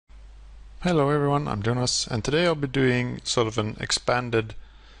Hello everyone, I'm Jonas, and today I'll be doing sort of an expanded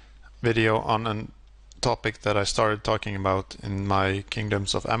video on a topic that I started talking about in my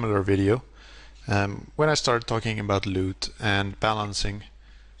Kingdoms of Amalur video when I started talking about loot and balancing.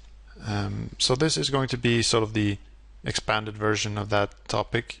 So this is going to be sort of the expanded version of that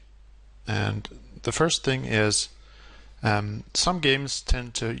topic. And the first thing is some games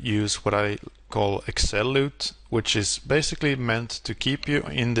tend to use what I call Excel loot, which is basically meant to keep you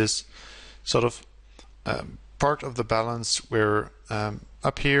in this sort of part of the balance where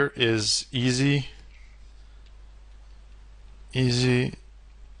up here is easy. You're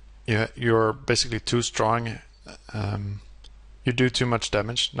basically too strong. You do too much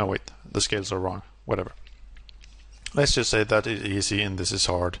damage. No, wait, the scales are wrong. Whatever. Let's just say that is easy and this is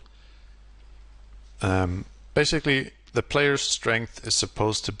hard. Basically, the player's strength is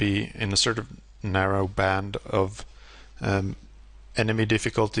supposed to be in a sort of narrow band of enemy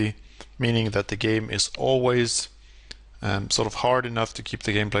difficulty, meaning that the game is always sort of hard enough to keep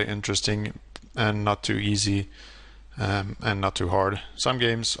the gameplay interesting and not too easy and not too hard. Some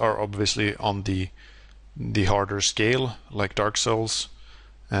games are obviously on the harder scale, like Dark Souls,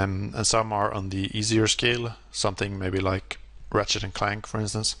 and some are on the easier scale, something maybe like Ratchet and Clank, for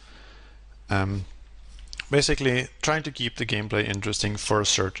instance. Basically, trying to keep the gameplay interesting for a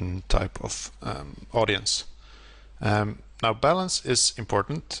certain type of audience. Now, balance is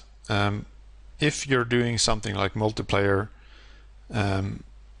important. If you're doing something like multiplayer,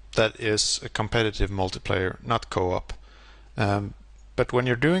 that is a competitive multiplayer, not co-op. But when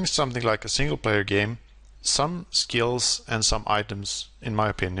you're doing something like a single-player game, some skills and some items, in my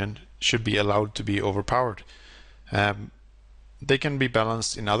opinion, should be allowed to be overpowered. They can be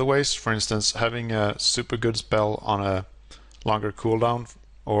balanced in other ways. For instance, having a super good spell on a longer cooldown,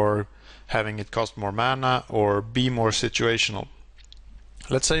 or having it cost more mana, or be more situational.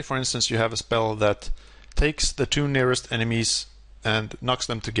 Let's say, for instance, you have a spell that takes the two nearest enemies and knocks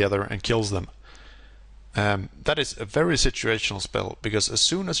them together and kills them. That is a very situational spell, because as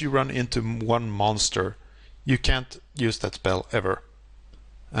soon as you run into one monster, you can't use that spell ever.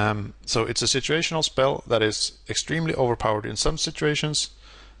 So it's a situational spell that is extremely overpowered in some situations.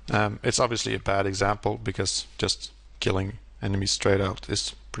 It's obviously a bad example, because just killing enemies straight out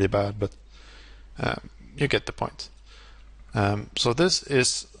is pretty bad, but you get the point. So this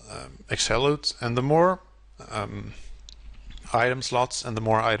is Excel loot, and the more item slots and the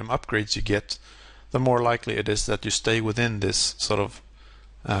more item upgrades you get, the more likely it is that you stay within this sort of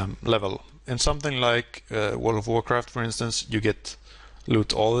level. In something like World of Warcraft, for instance, you get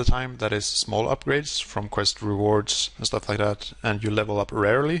loot all the time that is small upgrades from quest rewards and stuff like that, and you level up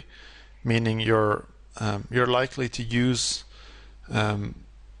rarely, meaning you're likely to use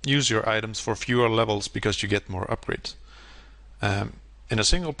your items for fewer levels because you get more upgrades. In a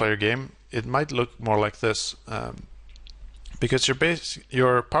single player game, it might look more like this, because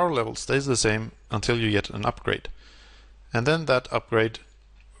your power level stays the same until you get an upgrade, and then that upgrade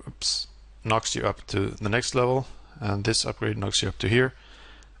knocks you up to the next level, and this upgrade knocks you up to here.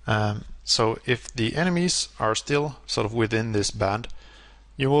 So if the enemies are still sort of within this band,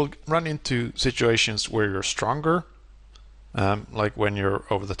 you will run into situations where you're stronger, like when you're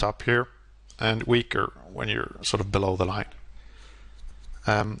over the top here, and weaker when you're sort of below the line.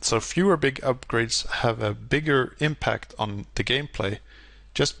 So fewer big upgrades have a bigger impact on the gameplay,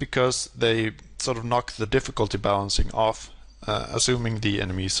 just because they sort of knock the difficulty balancing off, assuming the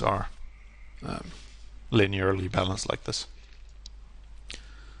enemies are linearly balanced like this.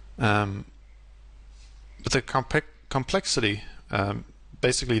 But the complexity,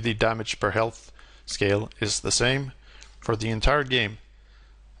 basically the damage per health scale, is the same for the entire game,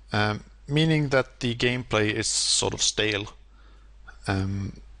 meaning that the gameplay is sort of stale.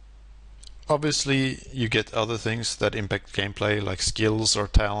 Obviously, you get other things that impact gameplay, like skills or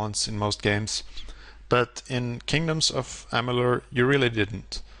talents in most games, but in Kingdoms of Amalur, you really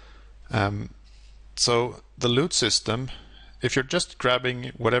didn't. So the loot system, if you're just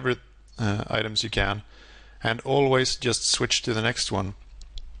grabbing whatever items you can and always just switch to the next one,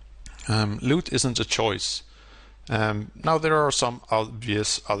 loot isn't a choice. Now there are some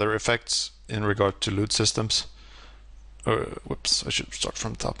obvious other effects in regard to loot systems. Whoops, I should start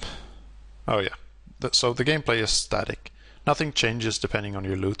from the top. Oh yeah, so the gameplay is static. Nothing changes depending on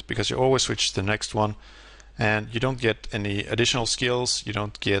your loot, because you always switch to the next one, and you don't get any additional skills, you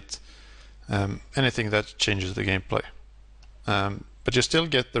don't get anything that changes the gameplay. But you still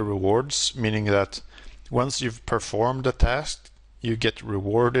get the rewards, meaning that once you've performed a task, you get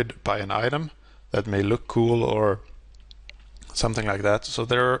rewarded by an item that may look cool or something like that. So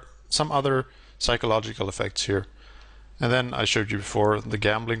there are some other psychological effects here. And then I showed you before the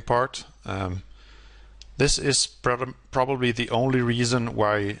gambling part. This is probably the only reason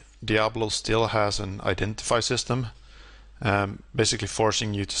why Diablo still has an identify system, basically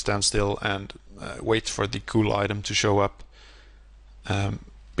forcing you to stand still and wait for the cool item to show up.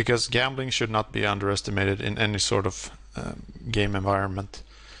 Because gambling should not be underestimated in any sort of game environment.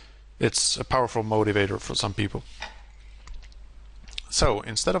 It's a powerful motivator for some people. So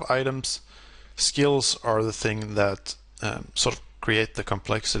instead of items, skills are the thing that sort of create the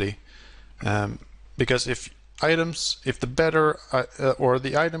complexity. Because if the better or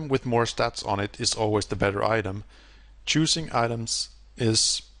the item with more stats on it is always the better item, choosing items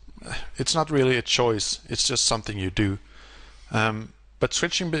it's not really a choice, it's just something you do. But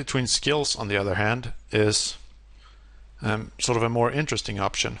switching between skills, on the other hand, is sort of a more interesting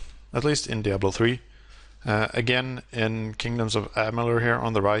option, at least in Diablo 3. Again, in Kingdoms of Amalur here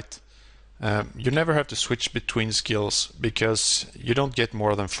on the right, you never have to switch between skills because you don't get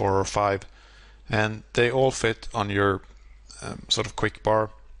more than 4 or 5, and they all fit on your sort of quick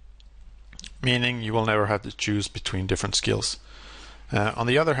bar, meaning you will never have to choose between different skills. On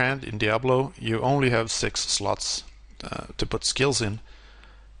the other hand, in Diablo, you only have 6 slots to put skills in,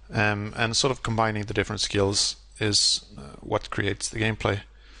 and sort of combining the different skills is what creates the gameplay.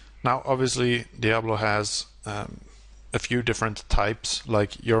 Now, obviously, Diablo has a few different types,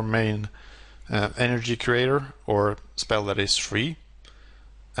 like your main energy creator or spell that is free.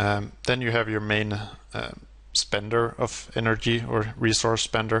 Then you have your main spender of energy or resource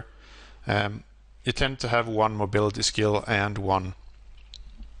spender. You tend to have one mobility skill and one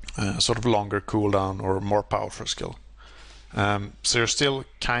sort of longer cooldown or more powerful skill. So you're still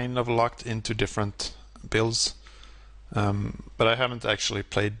kind of locked into different builds. But I haven't actually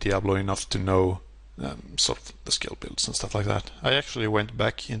played Diablo enough to know sort of the skill builds and stuff like that. I actually went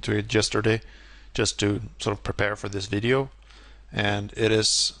back into it yesterday just to sort of prepare for this video, and it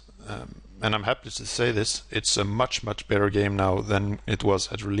is, and I'm happy to say this, it's a much better game now than it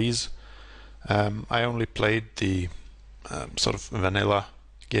was at release. I only played the sort of vanilla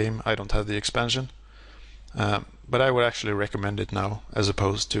game, I don't have the expansion, but I would actually recommend it now as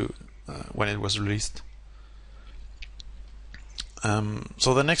opposed to when it was released.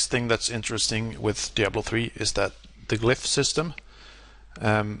 So the next thing that's interesting with Diablo 3 is that the glyph system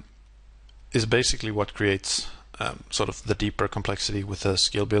is basically what creates sort of the deeper complexity with the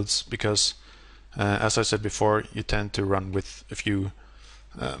skill builds, because as I said before, you tend to run with a few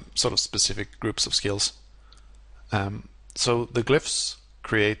sort of specific groups of skills. So the glyphs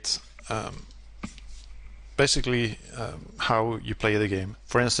create basically how you play the game.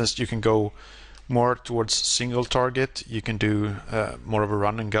 For instance, you can go more towards single target, you can do more of a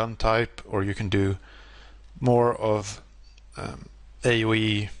run and gun type, or you can do more of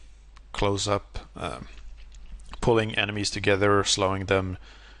AoE close up, pulling enemies together, slowing them,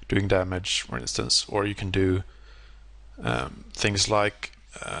 doing damage, for instance. Or you can do things like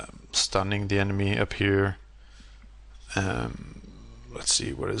stunning the enemy up here. Let's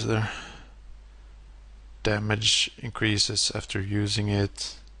see, what is there? Damage increases after using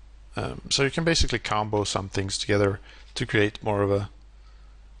it. So you can basically combo some things together to create more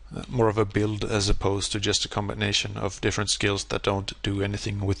of a build, as opposed to just a combination of different skills that don't do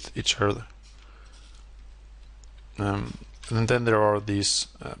anything with each other. And then there are these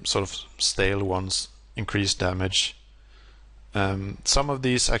sort of stale ones, increased damage. Some of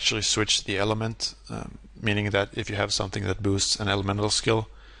these actually switch the element, meaning that if you have something that boosts an elemental skill,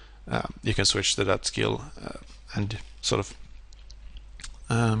 you can switch to that skill and sort of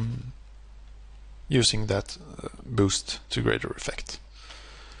using that boost to greater effect.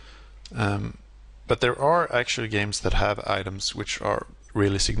 But there are actually games that have items which are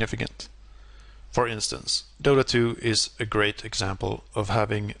really significant. For instance, Dota 2 is a great example of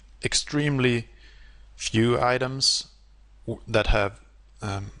having extremely few items that have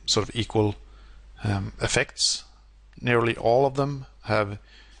sort of equal effects. Nearly all of them have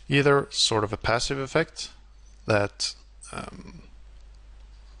either sort of a passive effect that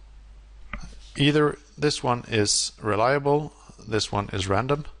either this one is reliable, this one is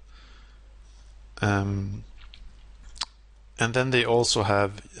random, and then they also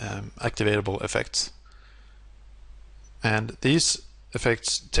have activatable effects. And these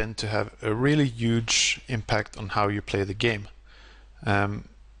effects tend to have a really huge impact on how you play the game.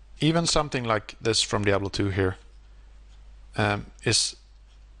 Even something like this from Diablo 2 here is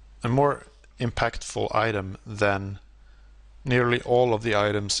a more impactful item than nearly all of the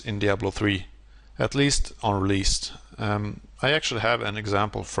items in Diablo 3, at least on release. I actually have an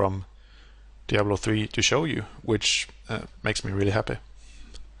example from Diablo 3 to show you, which makes me really happy.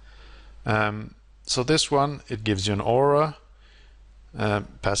 So this one, it gives you an aura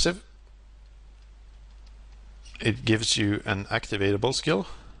passive. It gives you an activatable skill.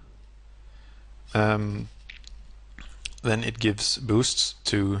 Then it gives boosts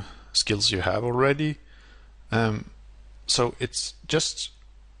to skills you have already. So it's just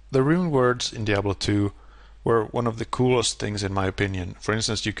the rune words in Diablo 2 were one of the coolest things in my opinion. For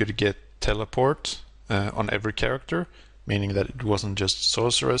instance, you could get teleport on every character, meaning that it wasn't just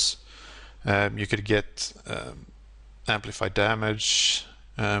sorceress. You could get amplified damage.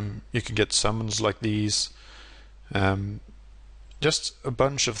 You could get summons like these. Just a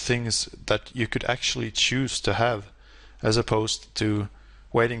bunch of things that you could actually choose to have, as opposed to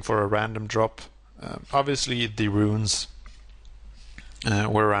waiting for a random drop. Obviously, the runes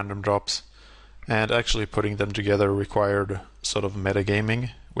were random drops, and actually putting them together required sort of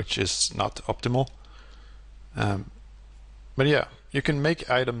metagaming, which is not optimal. But yeah, you can make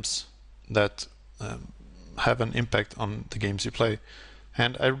items that have an impact on the games you play,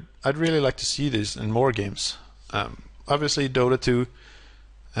 and I'd really like to see this in more games. Obviously, Dota 2,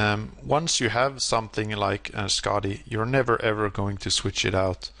 once you have something like Skadi, you're never ever going to switch it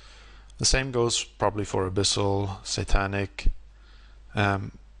out. The same goes probably for Abyssal, Satanic.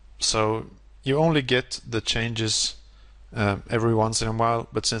 So you only get the changes every once in a while,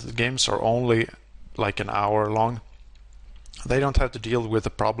 but since the games are only like an hour long, they don't have to deal with the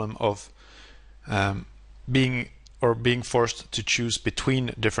problem of being forced to choose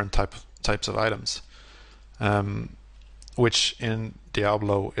between different types of items, which in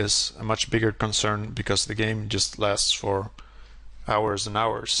Diablo is a much bigger concern because the game just lasts for hours and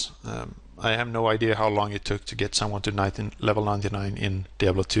hours. I have no idea how long it took to get someone to level 99 in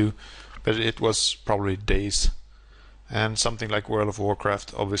Diablo 2, but it was probably days. And something like World of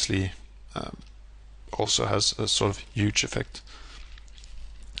Warcraft obviously also has a sort of huge effect.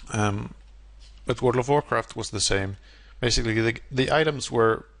 But World of Warcraft was the same. Basically, the items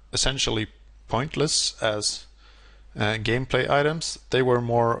were essentially pointless as gameplay items. They were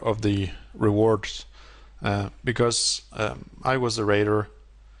more of the rewards, because I was a raider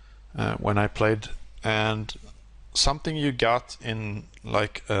when I played, and something you got in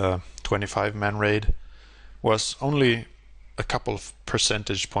like a 25-man raid was only a couple of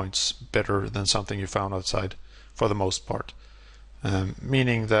percentage points better than something you found outside for the most part,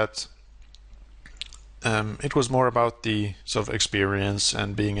 meaning that it was more about the sort of experience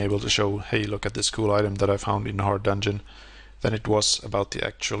and being able to show, hey, look at this cool item that I found in a hard dungeon, than it was about the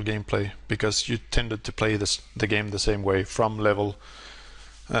actual gameplay, because you tended to play the game the same way from level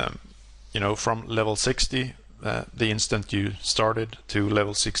from level 60 the instant you started to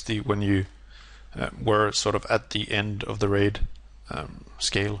level 60 when you were sort of at the end of the raid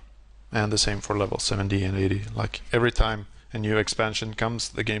scale, and the same for level 70 and 80. Like every time a new expansion comes,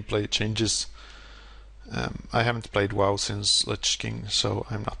 the gameplay changes. I haven't played WoW since Lich King, so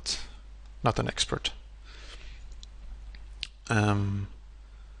I'm not an expert. And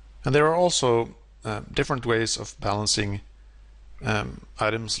there are also different ways of balancing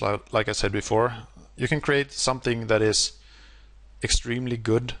items. Like I said before, you can create something that is extremely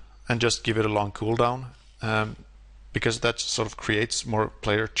good and just give it a long cooldown, because that sort of creates more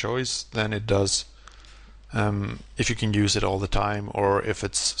player choice than it does if you can use it all the time, or if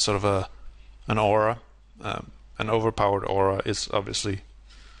it's sort of an aura. An overpowered aura is obviously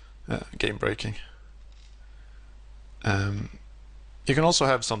game breaking. You can also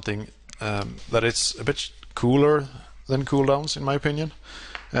have something that is a bit cooler than cooldowns, in my opinion,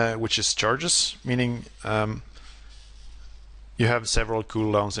 which is charges, meaning you have several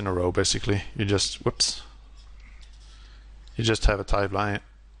cooldowns in a row. Basically, you just have a timeline,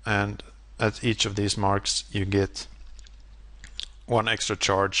 and at each of these marks you get one extra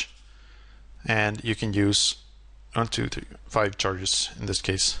charge, and you can use 1, 2, 3, 5 charges in this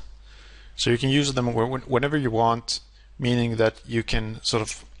case. So you can use them whenever you want, meaning that you can sort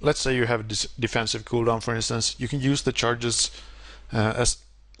of, let's say you have a defensive cooldown, for instance, you can use the charges as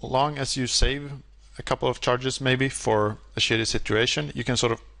long as you save a couple of charges maybe for a shitty situation. You can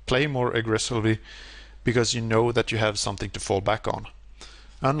sort of play more aggressively because you know that you have something to fall back on.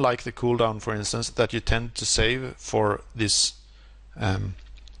 Unlike the cooldown, for instance, that you tend to save for this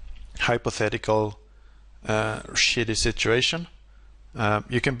hypothetical shitty situation,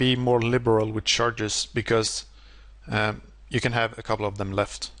 you can be more liberal with charges because you can have a couple of them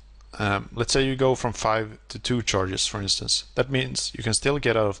left. Let's say you go from 5 to 2 charges, for instance. That means you can still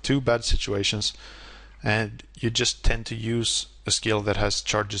get out of 2 bad situations, and you just tend to use a skill that has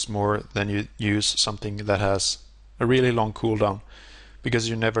charges more than you use something that has a really long cooldown, because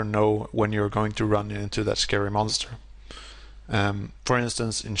you never know when you're going to run into that scary monster. For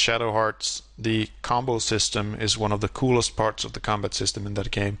instance, in Shadow Hearts, the combo system is one of the coolest parts of the combat system in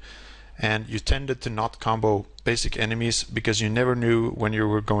that game, and you tended to not combo basic enemies because you never knew when you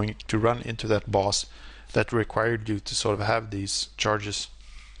were going to run into that boss that required you to sort of have these charges.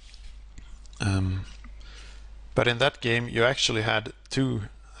 But in that game, you actually had two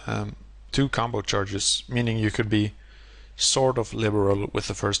combo charges, meaning you could be sort of liberal with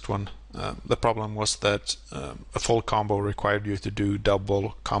the first one. The problem was that a full combo required you to do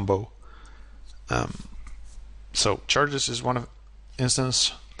double combo. So charges is one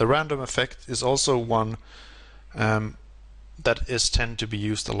instance. The random effect is also one that tend to be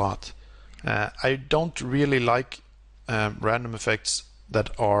used a lot. I don't really like random effects that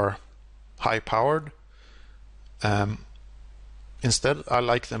are high powered. Instead, I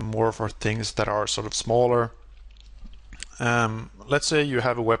like them more for things that are sort of smaller. Let's say you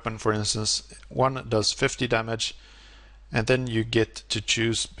have a weapon, for instance, one does 50 damage, and then you get to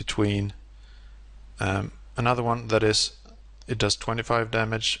choose between another one that it does 25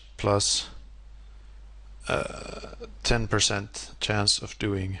 damage plus 10% chance of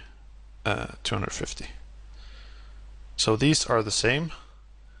doing 250. So these are the same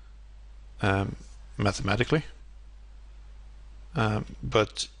mathematically,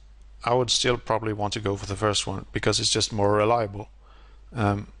 but I would still probably want to go for the first one because it's just more reliable.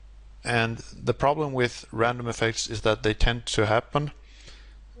 And the problem with random effects is that they tend to happen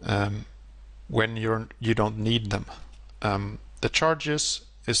when you don't need them. The charges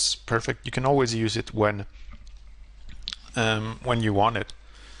is perfect. You can always use it when you want it.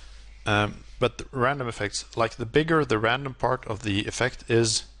 But the random effects, like the bigger the random part of the effect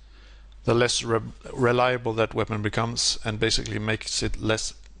is, the less reliable that weapon becomes, and basically makes it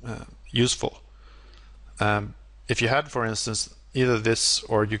less useful. If you had, for instance, either this,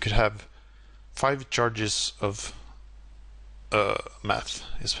 or you could have 5 charges of math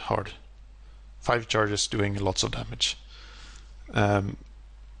is hard. 5 charges doing lots of damage.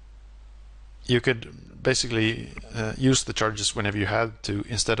 You could basically use the charges whenever you had to,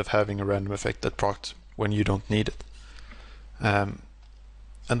 instead of having a random effect that procced when you don't need it.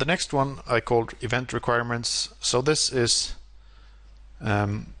 And the next one I called event requirements. So this is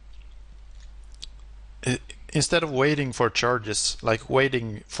instead of waiting for charges, like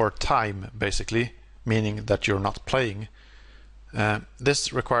waiting for time, basically, meaning that you're not playing,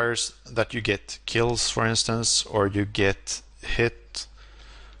 this requires that you get kills, for instance, or you get hit,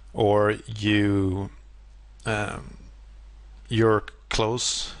 or you're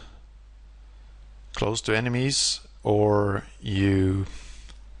close to enemies, or you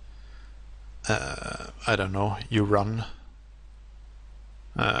I don't know, you run.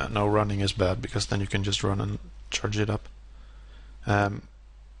 No, running is bad because then you can just run and charge it up.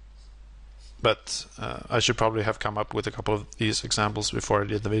 But I should probably have come up with a couple of these examples before I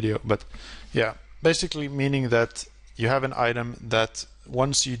did the video. But yeah, basically meaning that you have an item that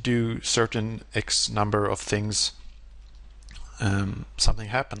once you do certain X number of things, something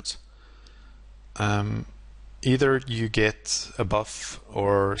happens. Either you get a buff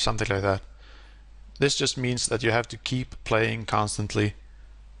or something like that. This just means that you have to keep playing constantly.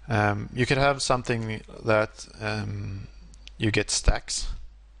 You could have something that you get stacks.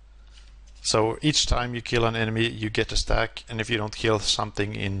 So each time you kill an enemy, you get a stack, and if you don't kill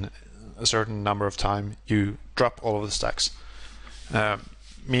something in a certain number of time, you drop all of the stacks.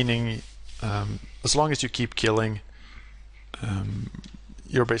 Meaning, as long as you keep killing,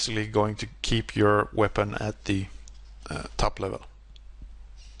 you're basically going to keep your weapon at the top level.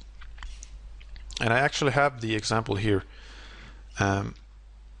 And I actually have the example here.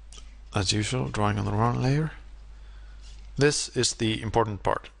 As usual, drawing on the wrong layer. This is the important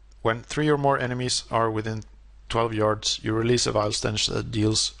part. When 3 or more enemies are within 12 yards, you release a vile stench that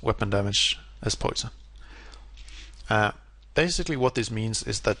deals weapon damage as poison. Basically what this means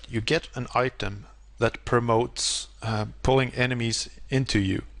is that you get an item that promotes pulling enemies into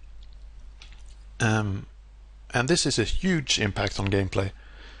you. And this is a huge impact on gameplay.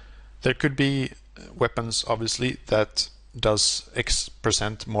 There could be weapons, obviously, that does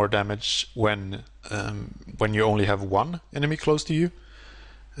X% more damage when you only have one enemy close to you.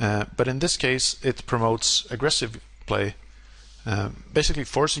 But in this case, it promotes aggressive play, basically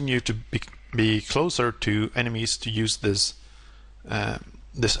forcing you to be closer to enemies to use this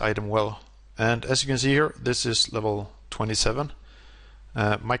item well. And as you can see here, this is level 27.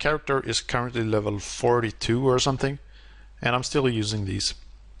 My character is currently level 42 or something, and I'm still using these.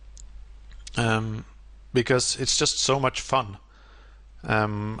 Because it's just so much fun.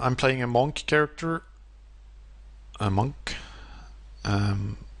 I'm playing a monk character,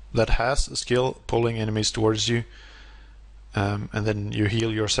 that has a skill pulling enemies towards you. and then you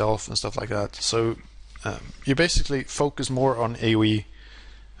heal yourself and stuff like that. So you basically focus more on AoE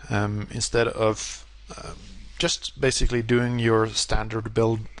instead of just basically doing your standard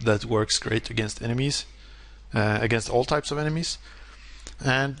build that works great against enemies, against all types of enemies.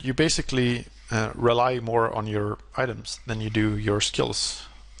 And you basically rely more on your items than you do your skills,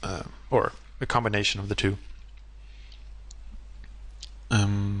 or a combination of the two.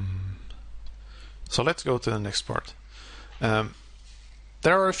 So let's go to the next part.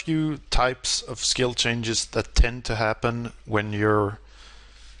 There are a few types of skill changes that tend to happen when you're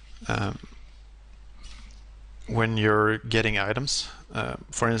getting items.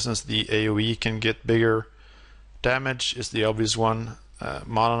 For instance, the AoE can get bigger. Damage is the obvious one.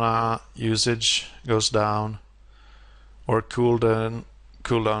 Mana usage goes down, or cooldown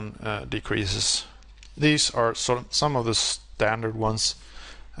decreases. These are some of the standard ones,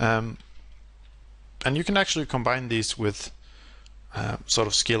 and you can actually combine these with sort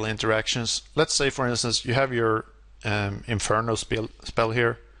of skill interactions. Let's say, for instance, you have your Inferno spell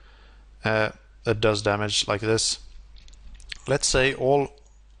here that does damage like this. Let's say all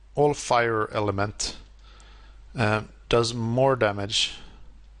fire element does more damage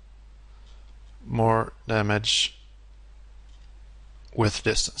with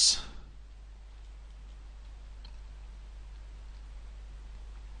distance.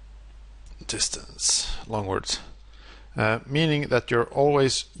 Long words. Meaning that you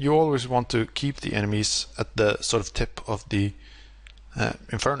always want to keep the enemies at the sort of tip of the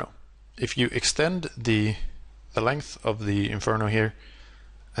Inferno. If you extend the length of the Inferno here,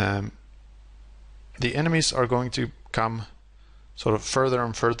 the enemies are going to come sort of further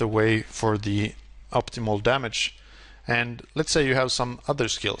and further away for the optimal damage. And let's say you have some other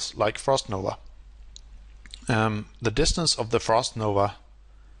skills like Frost Nova. The distance of the Frost Nova,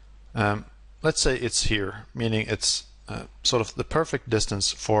 let's say it's here, meaning it's sort of the perfect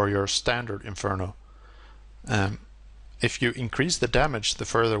distance for your standard Inferno. If you increase the damage the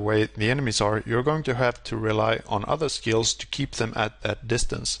further away the enemies are, you're going to have to rely on other skills to keep them at that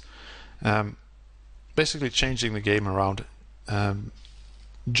distance. Basically changing the game around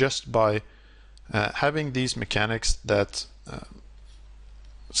just by having these mechanics that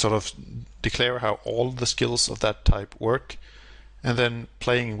sort of declare how all the skills of that type work, and then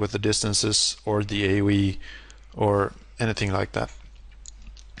playing with the distances or the AoE or anything like that.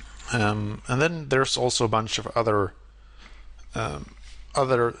 And then there's also a bunch of other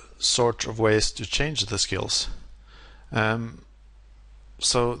sorts of ways to change the skills.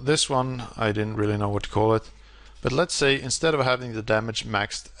 So this one I didn't really know what to call it, but let's say instead of having the damage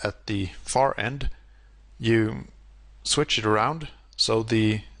maxed at the far end, you switch it around so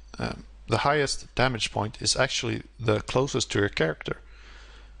the highest damage point is actually the closest to your character.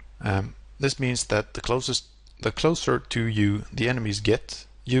 This means that the closer to you the enemies get,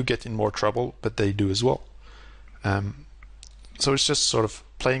 you get in more trouble, but they do as well. So it's just sort of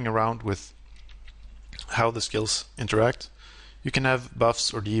playing around with how the skills interact. You can have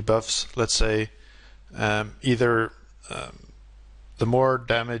buffs or debuffs. Let's say either the more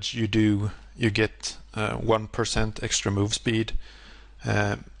damage you do, you get 1% extra move speed,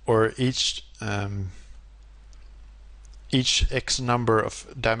 or each X number of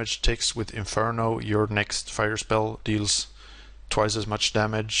damage ticks with Inferno, your next fire spell deals twice as much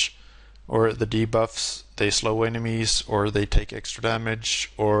damage. Or the debuffs, they slow enemies, or they take extra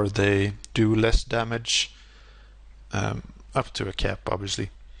damage, or they do less damage, up to a cap, obviously.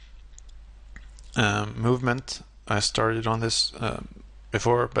 Movement, I started on this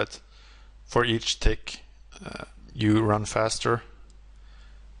before, but for each tick you run faster,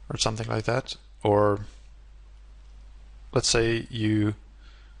 or something like that. Or let's say you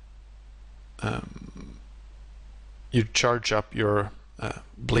charge up your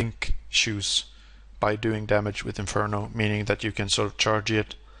blink shoes by doing damage with Inferno, meaning that you can sort of charge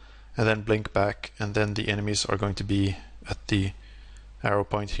it and then blink back, and then the enemies are going to be at the arrow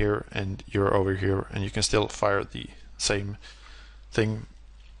point here and you're over here, and you can still fire the same thing.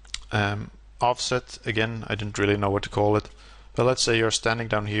 Offset, again, I didn't really know what to call it, but let's say you're standing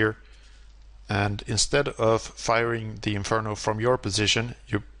down here, and instead of firing the Inferno from your position,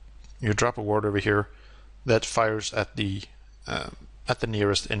 you drop a ward over here that fires at the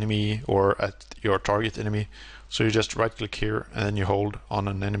nearest enemy or at your target enemy. So you just right click here and then you hold on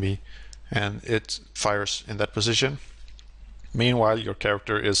an enemy and it fires in that position. Meanwhile, your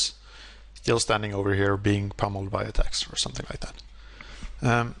character is still standing over here being pummeled by attacks or something like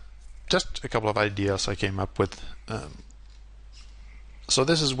that. Just a couple of ideas I came up with. So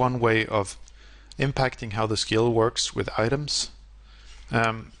this is one way of impacting how the skill works with items.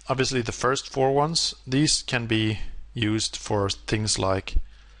 Obviously the first four ones, these can be used for things like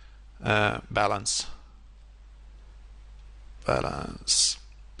balance.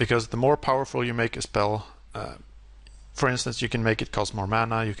 Because the more powerful you make a spell, for instance, you can make it cost more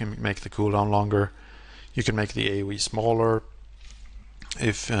mana, you can make the cooldown longer, you can make the AoE smaller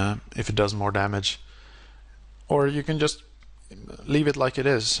if it does more damage, or you can just leave it like it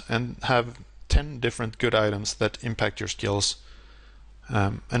is and have 10 different good items that impact your skills,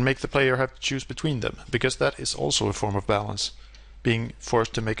 and make the player have to choose between them, because that is also a form of balance, being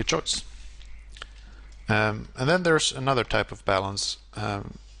forced to make a choice. And then there's another type of balance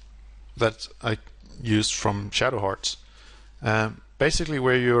that I used from Shadow Hearts, basically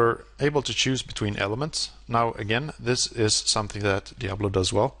where you're able to choose between elements. Now again, this is something that Diablo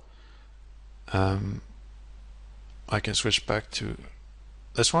does well. I can switch back to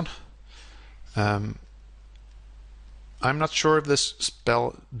this one. I'm not sure if this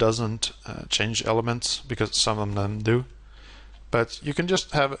spell doesn't change elements, because some of them do. But you can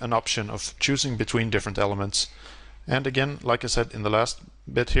just have an option of choosing between different elements. And again, like I said in the last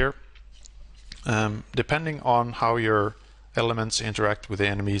bit here, depending on how your elements interact with the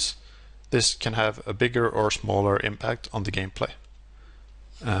enemies, this can have a bigger or smaller impact on the gameplay.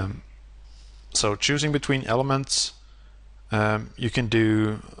 So choosing between elements, you can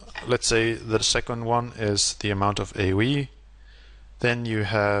do, let's say the second one is the amount of AoE, then you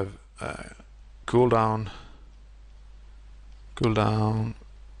have cooldown,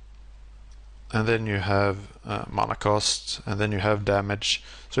 and then you have mana cost, and then you have damage.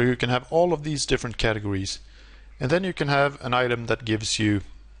 So you can have all of these different categories, and then you can have an item that gives you,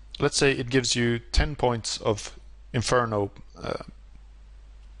 let's say it gives you 10 points of Inferno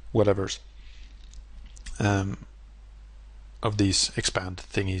whatevers, of these expand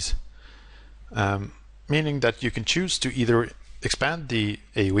thingies, meaning that you can choose to either expand the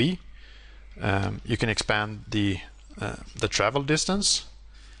AoE, you can expand the travel distance,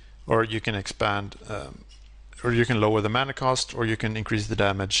 or you can expand, or you can lower the mana cost, or you can increase the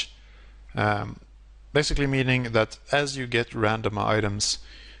damage. Basically meaning that as you get random items,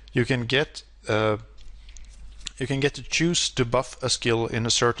 you can get to choose to buff a skill in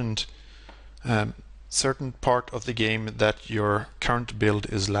a certain part of the game that your current build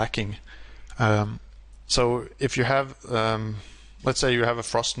is lacking. So if you have, let's say you have a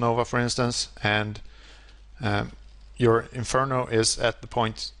Frost Nova, for instance, and your Inferno is at the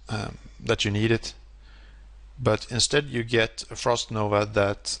point that you need it, but instead you get a Frost Nova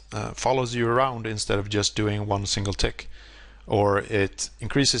that follows you around instead of just doing one single tick, or it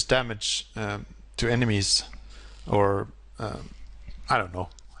increases damage to enemies, or I don't know,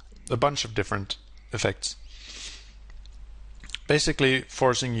 a bunch of different effects. Basically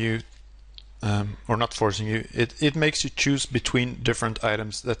forcing you, or not forcing you, it makes you choose between different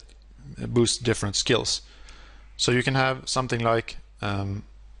items that boost different skills. So you can have something like,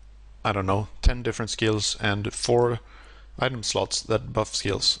 I don't know, 10 different skills and 4 item slots that buff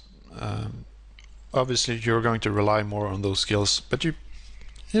skills. Obviously you're going to rely more on those skills, but you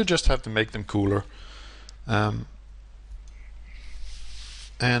just have to make them cooler.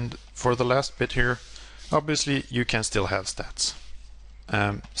 And for the last bit here, obviously you can still have stats.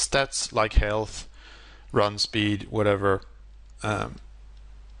 Stats like health, run speed, whatever.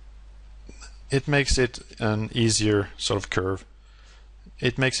 It makes it an easier sort of curve.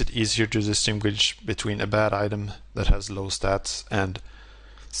 It makes it easier to distinguish between a bad item that has low stats and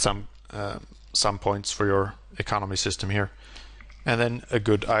some points for your economy system here, and then a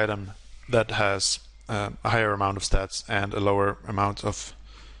good item that has a higher amount of stats and a lower amount of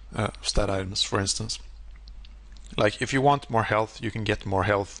stat items, for instance. Like if you want more health, you can get more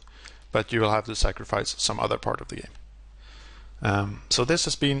health, but you will have to sacrifice some other part of the game. So this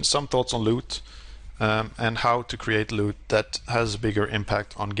has been some thoughts on loot, and how to create loot that has a bigger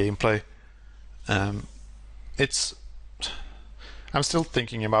impact on gameplay. I'm still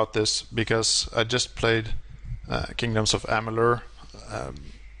thinking about this because I just played Kingdoms of Amalur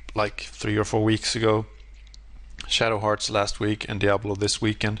like 3 or 4 weeks ago, Shadow Hearts last week, and Diablo this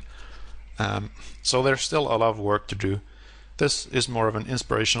weekend. So there's still a lot of work to do. This is more of an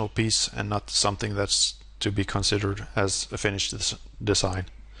inspirational piece and not something that's to be considered as a finished design.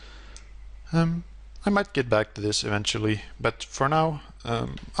 I might get back to this eventually, but for now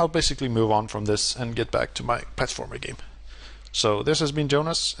I'll basically move on from this and get back to my platformer game. So this has been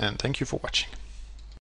Jonas, and thank you for watching.